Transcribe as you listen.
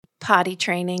potty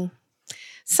training.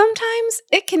 Sometimes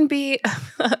it can be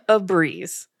a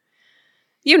breeze.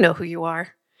 You know who you are.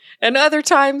 And other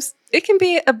times it can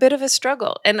be a bit of a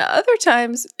struggle. And other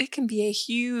times it can be a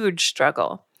huge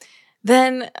struggle.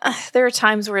 Then there are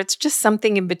times where it's just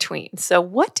something in between. So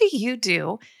what do you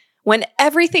do when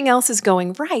everything else is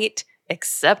going right,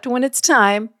 except when it's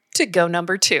time to go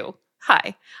number 2?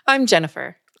 Hi, I'm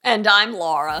Jennifer. And I'm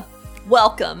Laura.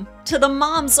 Welcome to the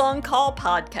Moms on Call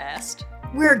podcast.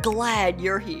 We're glad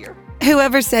you're here.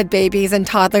 Whoever said babies and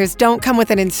toddlers don't come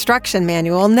with an instruction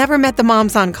manual never met the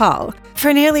Moms on Call.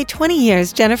 For nearly 20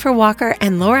 years, Jennifer Walker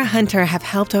and Laura Hunter have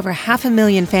helped over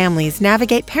 500,000 families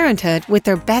navigate parenthood with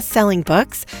their best-selling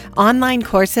books, online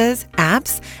courses,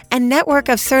 apps, and network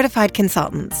of certified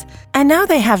consultants. And now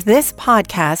they have this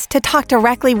podcast to talk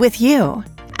directly with you.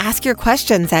 Ask your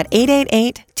questions at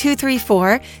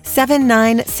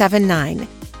 888-234-7979.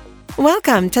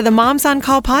 Welcome to the Moms on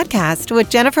Call podcast with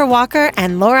Jennifer Walker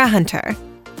and Laura Hunter.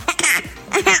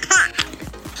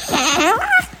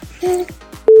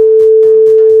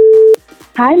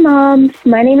 Hi, Moms.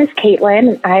 My name is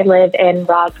Caitlin. I live in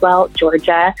Roswell,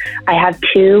 Georgia. I have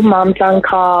 2 Moms on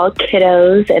Call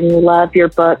kiddos and love your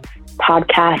books,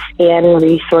 podcasts, and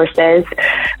resources.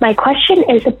 My question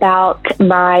is about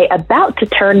my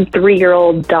about-to-turn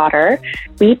 3-year-old daughter.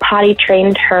 We potty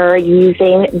trained her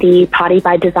using the Potty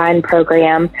by Design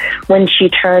program when she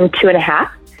turned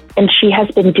 2.5, and she has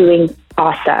been doing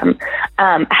awesome.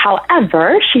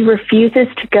 However, she refuses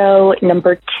to go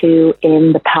number 2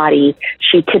 in the potty.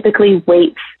 She typically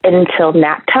waits until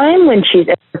nap time when she's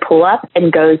in the pull-up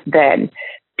and goes then.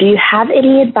 Do you have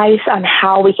any advice on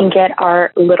how we can get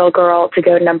our little girl to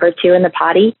go number 2 in the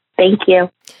potty? Thank you.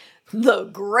 The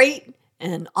great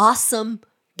and awesome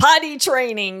potty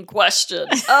training question.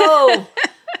 Oh,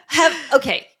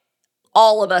 okay.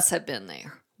 All of us have been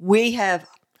there.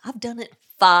 I've done it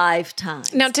 5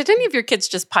 times. Now, did any of your kids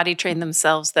just potty train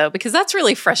themselves, though? Because that's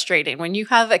really frustrating when you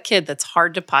have a kid that's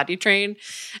hard to potty train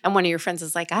and one of your friends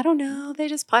is like, I don't know, they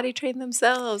just potty train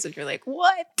themselves. And you're like,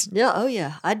 what? Yeah, oh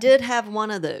yeah. I did have one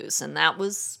of those, and that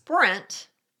was Brent.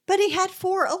 But he had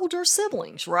 4 older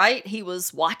siblings, right? He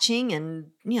was watching and,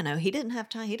 he didn't have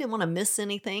time. He didn't want to miss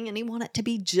anything, and he wanted to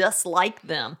be just like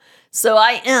them. So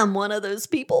I am one of those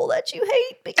people that you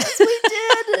hate because we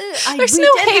did. There's no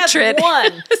hatred.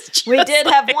 We did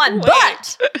have one,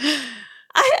 but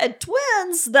I had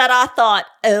twins that I thought,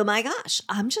 oh my gosh,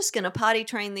 I'm just going to potty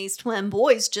train these twin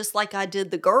boys just like I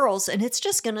did the girls. And it's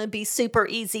just going to be super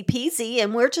easy peasy.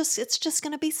 And it's just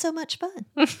going to be so much fun.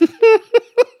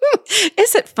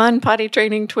 Is it fun potty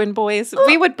training twin boys?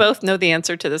 We would both know the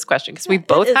answer to this question because we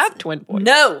both have twin boys.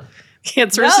 No. The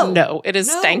answer is no. It is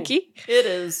stanky. It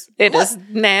is. It is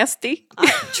nasty.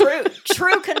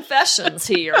 True confessions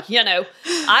here.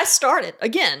 I started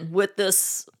again with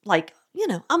this, I'm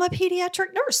a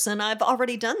pediatric nurse and I've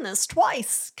already done this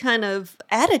twice kind of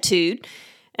attitude.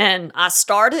 And I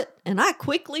started and I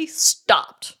quickly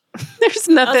stopped. There's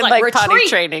nothing like potty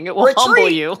training. It will humble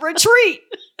you. Retreat.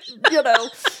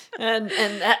 And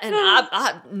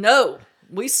I know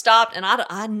we stopped, and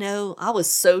I know I was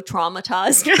so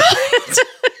traumatized.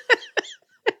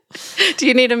 Do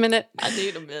you need a minute? I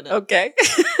need a minute. Okay.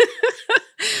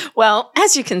 Well,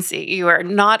 as you can see, you are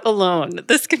not alone.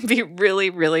 This can be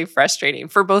really, really frustrating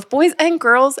for both boys and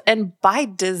girls. And by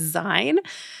design,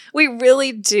 we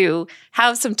really do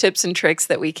have some tips and tricks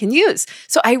that we can use.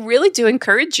 So I really do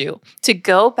encourage you to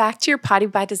go back to your Potty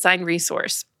by Design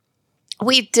resource.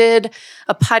 We did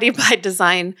a Potty by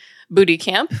Design booty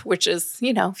camp, which is,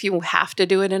 if you have to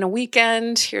do it in a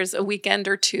weekend, here's a weekend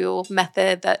or 2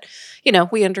 method that,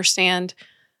 we understand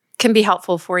can be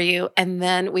helpful for you. And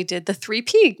then we did the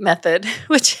 3P method,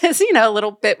 which is, a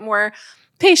little bit more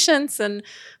patience and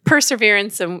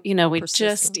perseverance. And, we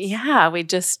just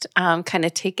kind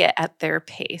of take it at their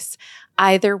pace.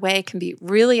 Either way can be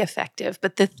really effective.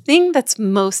 But the thing that's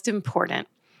most important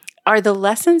are the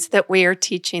lessons that we are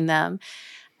teaching them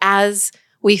as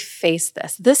we face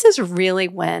this. This is really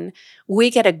when we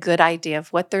get a good idea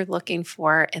of what they're looking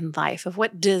for in life, of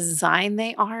what design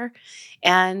they are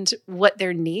and what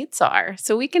their needs are.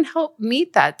 So we can help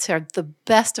meet that to the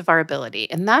best of our ability.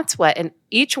 And that's what in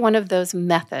each one of those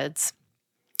methods,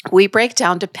 we break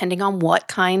down depending on what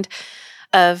kind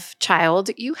of child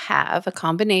you have, a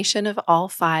combination of all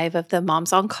 5 of the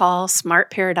Moms on Call,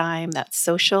 SMART paradigm, that's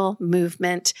social,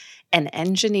 movement, and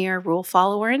engineer, rule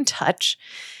follower, and touch.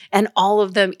 And all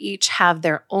of them each have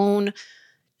their own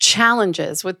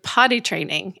challenges with potty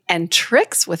training and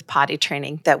tricks with potty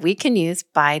training that we can use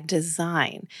by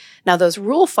design. Now, those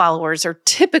rule followers are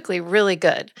typically really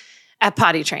good at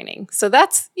potty training. So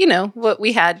that's, what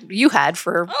you had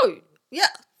for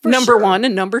number sure. 1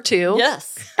 and number 2.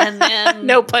 Yes. And then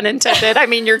No pun intended. I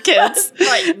mean, your kids.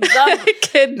 right.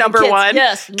 Kid number Kids, 1.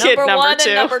 Yes. Kid Number 1 2.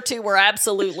 and number 2 were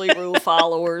absolutely rule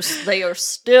followers. They are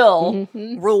still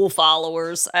Mhm. rule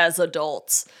followers as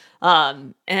adults.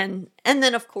 And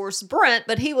then of course Brent,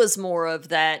 but he was more of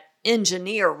that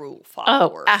engineer rule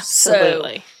follower. Oh,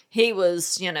 absolutely. So he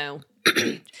was,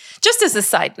 Just as a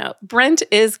side note, Brent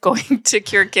is going to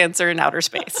cure cancer in outer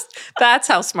space. That's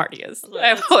how smart he is.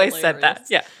 I've That's always said that.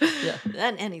 hilarious. Yeah.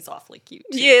 yeah, and he's awfully cute.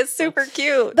 Too. He is super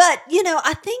cute. But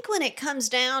I think when it comes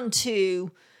down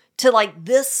to like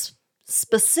this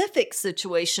specific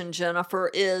situation, Jennifer,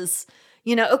 is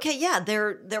okay, yeah,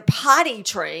 they're potty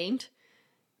trained,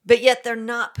 but yet they're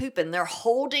not pooping. They're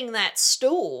holding that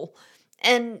stool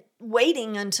and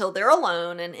waiting until they're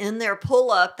alone and in their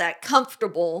pull up, that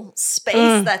comfortable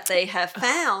space that they have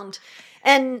found.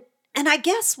 And I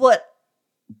guess what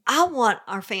I want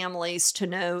our families to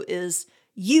know is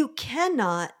you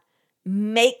cannot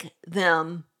make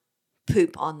them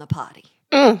poop on the potty.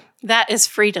 That is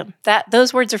freedom.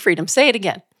 Those words are freedom. Say it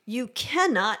again. You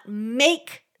cannot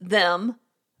make them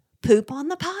poop on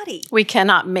the potty. We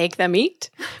cannot make them eat.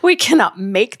 We cannot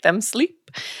make them sleep.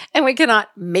 And we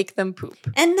cannot make them poop.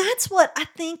 And that's what I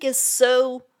think is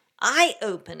so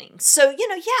eye-opening. So,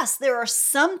 yes, there are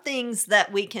some things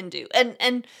that we can do.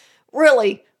 And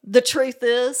really, the truth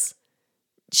is,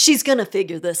 she's going to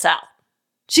figure this out.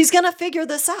 She's going to figure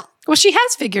this out. Well, she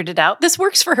has figured it out. This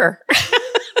works for her.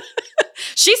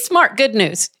 She's smart. Good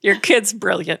news. Your kid's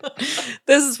brilliant.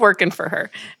 This is working for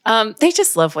her. They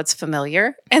just love what's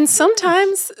familiar. And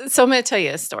sometimes, so I'm going to tell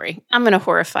you a story. I'm going to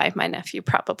horrify my nephew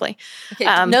probably. Okay,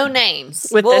 no names.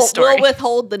 With this story. We'll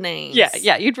withhold the names.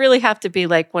 Yeah. You'd really have to be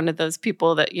like one of those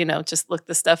people that, just look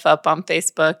the stuff up on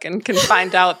Facebook and can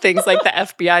find out things like the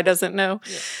FBI doesn't know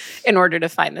in order to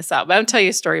find this out. But I'll tell you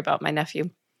a story about my nephew.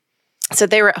 So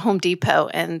they were at Home Depot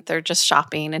and they're just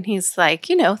shopping. And he's like,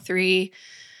 3.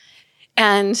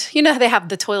 And, they have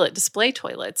the display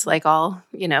toilets, like all,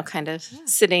 kind of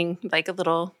sitting like a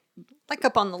little. Like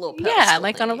up on the little pedestal. Yeah,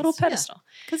 like on a little pedestal.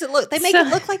 Because they make it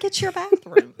look like it's your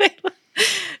bathroom.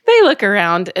 They look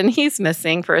around and he's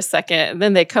missing for a second. And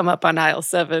then they come up on aisle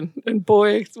 7. And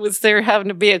boy, was there having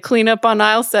to be a cleanup on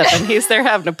aisle 7. He's there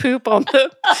having to poop on the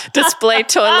display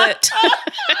toilet.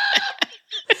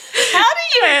 How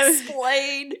do you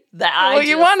explain that? Well,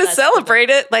 you want to celebrate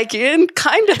it like you're in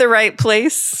kind of the right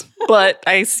place, but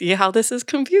I see how this is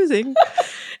confusing.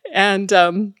 And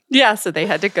so they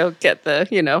had to go get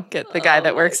the guy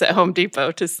that works at Home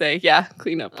Depot to say,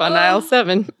 clean up on aisle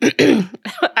 7.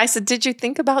 I said, did you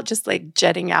think about just like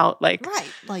jetting out? Like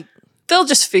they'll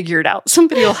just figure it out.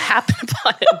 Somebody will happen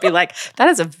upon it and be like, that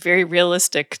is a very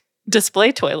realistic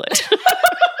display toilet.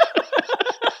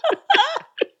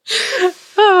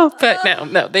 Oh,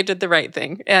 but no, they did the right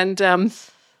thing. And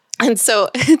so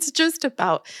it's just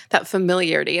about that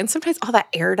familiarity. And sometimes all that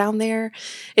air down there,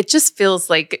 it just feels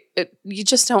like you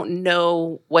just don't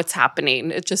know what's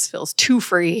happening. It just feels too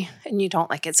free and you don't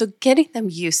like it. So getting them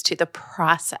used to the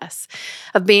process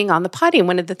of being on the potty. And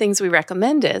one of the things we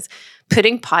recommend is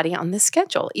putting potty on the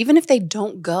schedule. Even if they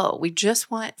don't go, we just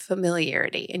want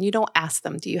familiarity. And you don't ask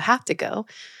them, do you have to go?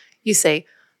 You say,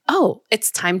 oh,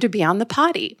 it's time to be on the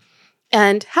potty.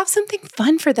 And have something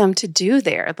fun for them to do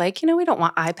there. Like, we don't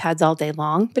want iPads all day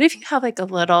long, but if you have like a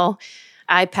little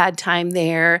iPad time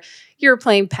there, you're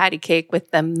playing patty cake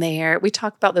with them there. We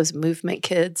talk about those movement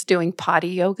kids doing potty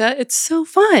yoga. It's so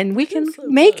fun. We can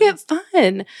make it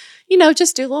fun.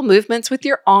 Just do little movements with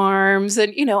your arms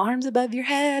and, arms above your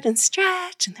head and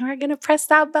stretch. And then we're going to press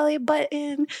that belly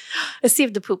button. Let's see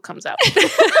if the poop comes out.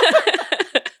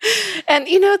 And,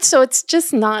 so it's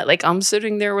just not like I'm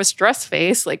sitting there with stress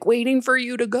face, like waiting for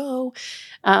you to go.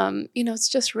 It's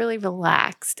just really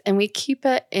relaxed. And we keep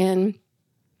it in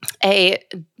a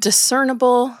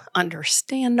discernible,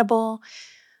 understandable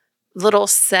little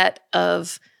set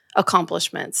of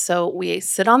accomplishments. So we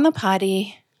sit on the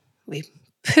potty, we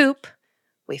poop,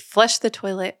 we flush the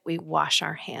toilet, we wash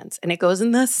our hands. And it goes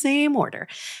in the same order.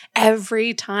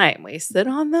 Every time we sit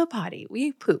on the potty,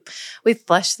 we poop, we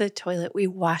flush the toilet, we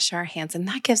wash our hands. And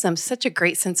that gives them such a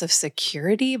great sense of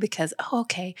security because,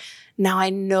 okay, now I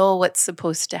know what's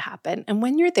supposed to happen. And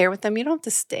when you're there with them, you don't have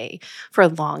to stay for a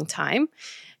long time.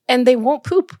 And they won't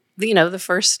poop, the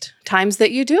first times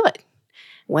that you do it.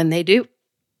 When they do,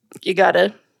 you got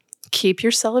to keep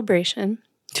your celebration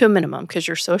to a minimum because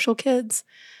your social kids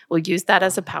will use that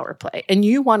as a power play. And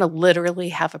you want to literally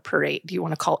have a parade. You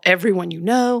want to call everyone you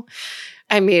know.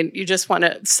 I mean, you just want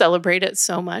to celebrate it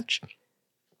so much.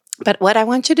 But what I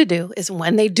want you to do is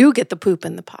when they do get the poop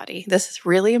in the potty, this is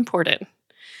really important,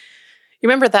 You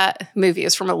remember that movie? It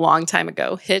was from a long time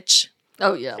ago, Hitch.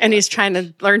 Oh, yeah. And he's trying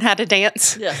to learn how to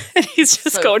dance. Yeah. And he's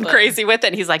just So going funny. crazy with it.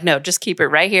 And he's like, no, just keep it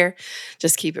right here.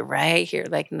 Just keep it right here,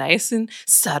 like nice and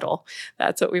subtle.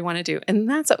 That's what we want to do. And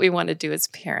that's what we want to do as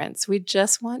parents. We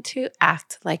just want to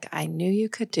act like I knew you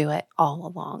could do it all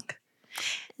along.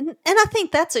 And I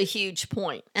think that's a huge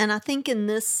point. And I think in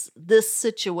this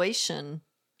situation,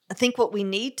 I think what we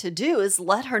need to do is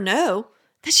let her know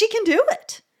that she can do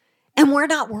it. And we're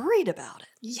not worried about it.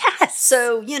 Yes.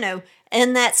 So,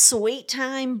 and that sweet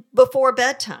time before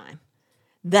bedtime,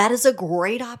 that is a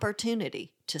great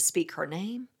opportunity to speak her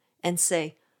name and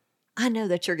say, I know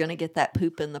that you're going to get that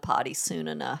poop in the potty soon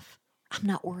enough. I'm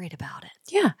not worried about it.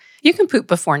 Yeah. You can poop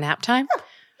before nap time.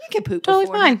 You can poop Totally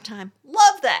before fine. nap time.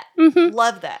 Love that. Mhm.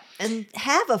 Love that. And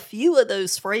have a few of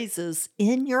those phrases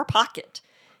in your pocket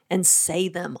and say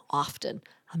them often.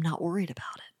 I'm not worried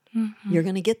about it. Mhm. You're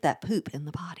going to get that poop in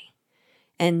the potty.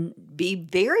 And be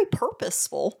very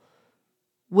purposeful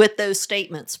with those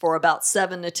statements for about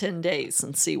 7 to 10 days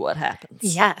and see what happens.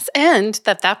 Yes. And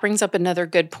that brings up another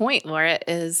good point, Laura,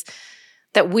 is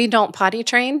that we don't potty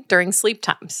train during sleep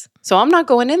times. So I'm not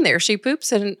going in there. She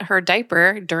poops in her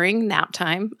diaper during nap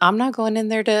time. I'm not going in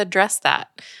there to address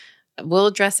that. We'll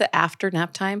address it after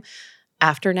nap time.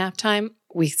 After nap time,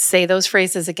 we say those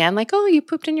phrases again, like, oh, you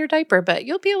pooped in your diaper, but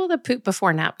you'll be able to poop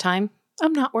before nap time.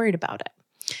 I'm not worried about it.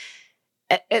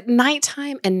 At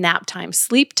nighttime and nap time,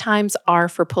 sleep times are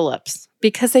for pull-ups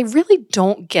because they really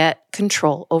don't get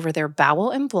control over their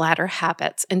bowel and bladder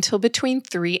habits until between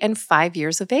 3 and 5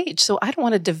 years of age. So I don't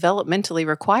want to developmentally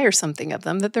require something of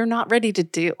them that they're not ready to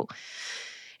do.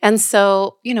 And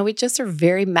so, we just are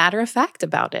very matter of fact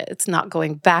about it. It's not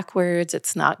going backwards.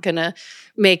 It's not going to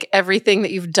make everything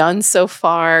that you've done so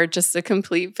far just a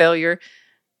complete failure.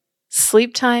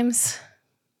 Sleep times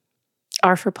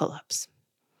are for pull-ups.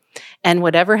 And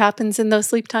whatever happens in those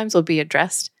sleep times will be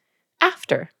addressed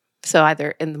after. So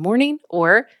either in the morning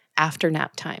or after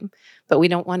nap time. But we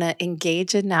don't want to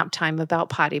engage in nap time about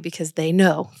potty because they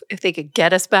know if they could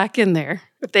get us back in there,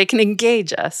 if they can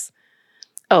engage us,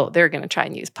 they're going to try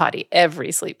and use potty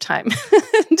every sleep time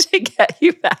to get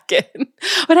you back in.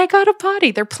 But I got a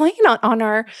potty. They're playing on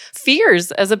our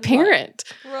fears as a parent.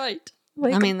 Right.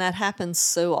 Like, I mean, that happens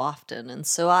so often. And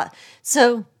so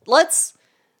let's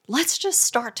just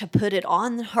start to put it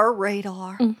on her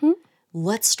radar. mhm.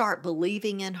 Let's start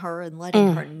believing in her and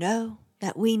letting her know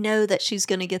that we know that she's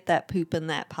going to get that poop in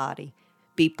that potty.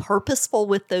 Be purposeful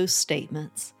with those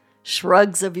statements,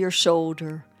 shrugs of your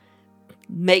shoulder.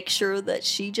 Make sure that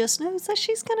she just knows that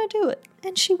she's going to do it,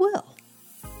 and she will.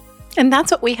 And that's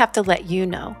what we have to let you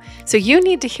know. So you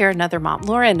need to hear another mom.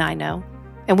 Laura and I know,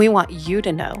 and we want you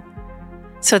to know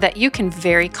so that you can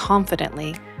very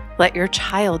confidently let your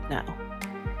child know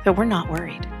that we're not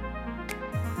worried.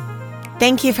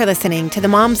 Thank you for listening to the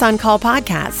Moms on Call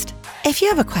podcast. If you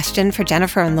have a question for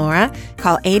Jennifer and Laura,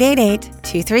 call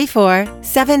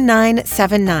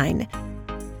 888-234-7979.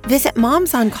 Visit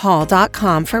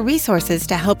momsoncall.com for resources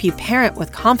to help you parent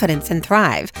with confidence and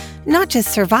thrive, not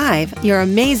just survive your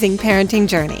amazing parenting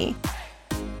journey.